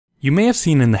You may have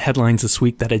seen in the headlines this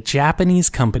week that a Japanese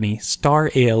company,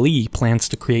 Star ALE, plans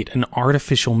to create an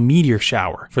artificial meteor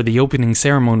shower for the opening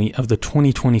ceremony of the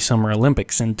 2020 Summer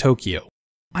Olympics in Tokyo.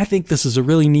 I think this is a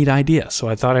really neat idea, so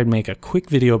I thought I'd make a quick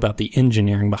video about the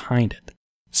engineering behind it.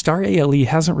 Star ALE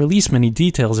hasn't released many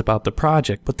details about the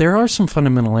project, but there are some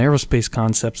fundamental aerospace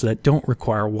concepts that don't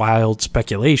require wild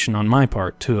speculation on my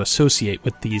part to associate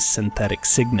with these synthetic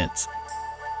signets.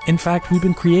 In fact, we've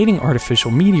been creating artificial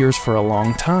meteors for a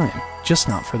long time, just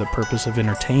not for the purpose of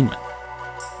entertainment.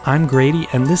 I'm Grady,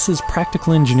 and this is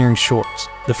Practical Engineering Shorts,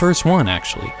 the first one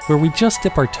actually, where we just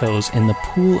dip our toes in the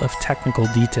pool of technical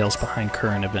details behind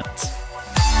current events.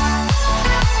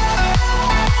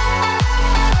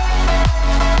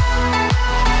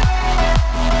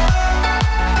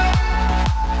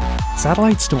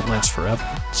 Satellites don't last forever,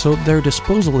 so their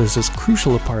disposal is as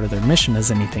crucial a part of their mission as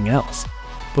anything else.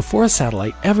 Before a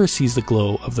satellite ever sees the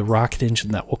glow of the rocket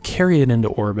engine that will carry it into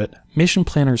orbit, mission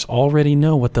planners already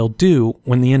know what they'll do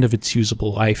when the end of its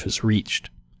usable life is reached.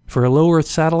 For a low-Earth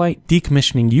satellite,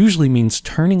 decommissioning usually means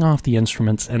turning off the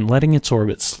instruments and letting its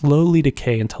orbit slowly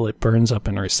decay until it burns up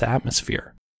in Earth's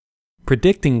atmosphere.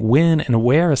 Predicting when and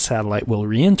where a satellite will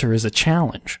re-enter is a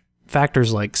challenge.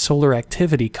 Factors like solar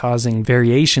activity causing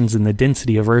variations in the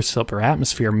density of Earth's upper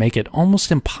atmosphere make it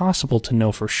almost impossible to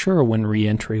know for sure when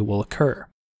re-entry will occur.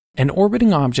 And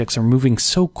orbiting objects are moving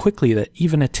so quickly that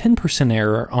even a 10%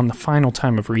 error on the final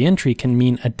time of re-entry can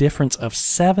mean a difference of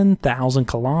 7,000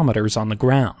 kilometers on the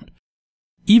ground.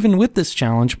 Even with this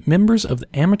challenge, members of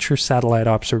the Amateur Satellite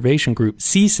Observation Group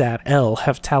CSAT-L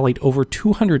have tallied over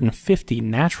 250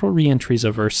 natural re-entries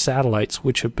of Earth's satellites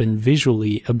which have been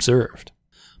visually observed.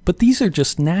 But these are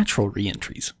just natural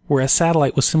re-entries, where a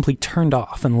satellite was simply turned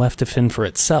off and left to fend for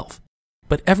itself.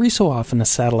 But every so often a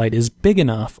satellite is big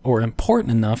enough or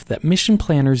important enough that mission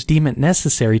planners deem it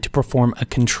necessary to perform a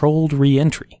controlled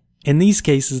re-entry. In these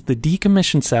cases, the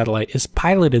decommissioned satellite is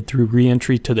piloted through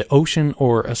re-entry to the ocean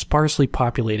or a sparsely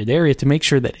populated area to make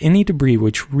sure that any debris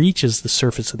which reaches the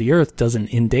surface of the Earth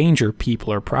doesn't endanger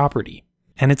people or property.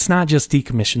 And it's not just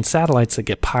decommissioned satellites that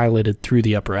get piloted through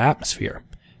the upper atmosphere.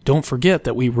 Don't forget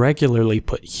that we regularly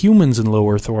put humans in low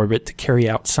Earth orbit to carry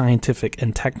out scientific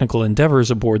and technical endeavors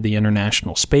aboard the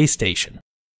International Space Station.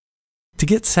 To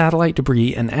get satellite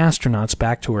debris and astronauts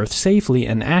back to Earth safely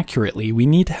and accurately, we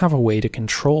need to have a way to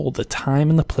control the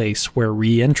time and the place where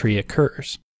re-entry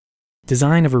occurs.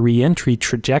 Design of a re-entry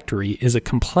trajectory is a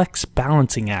complex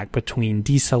balancing act between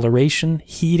deceleration,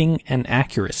 heating, and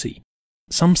accuracy.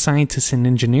 Some scientists and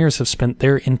engineers have spent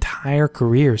their entire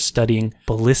careers studying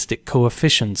ballistic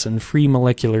coefficients and free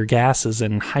molecular gases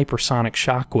and hypersonic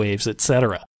shock waves,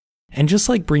 etc. And just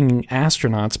like bringing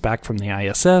astronauts back from the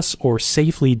ISS or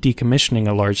safely decommissioning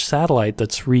a large satellite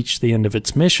that's reached the end of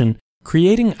its mission,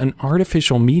 creating an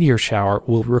artificial meteor shower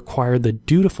will require the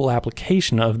dutiful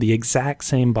application of the exact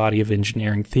same body of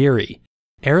engineering theory.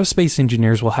 Aerospace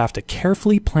engineers will have to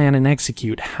carefully plan and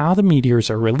execute how the meteors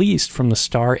are released from the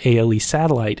Star ALE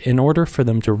satellite in order for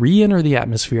them to re-enter the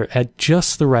atmosphere at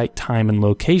just the right time and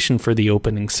location for the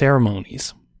opening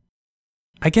ceremonies.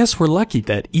 I guess we're lucky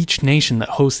that each nation that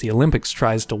hosts the Olympics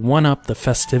tries to one-up the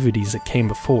festivities that came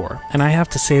before, and I have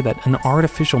to say that an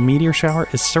artificial meteor shower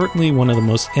is certainly one of the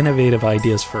most innovative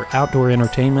ideas for outdoor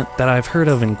entertainment that I've heard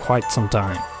of in quite some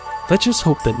time. Let's just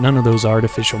hope that none of those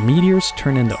artificial meteors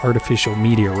turn into artificial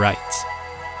meteorites.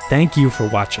 Thank you for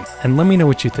watching, and let me know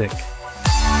what you think.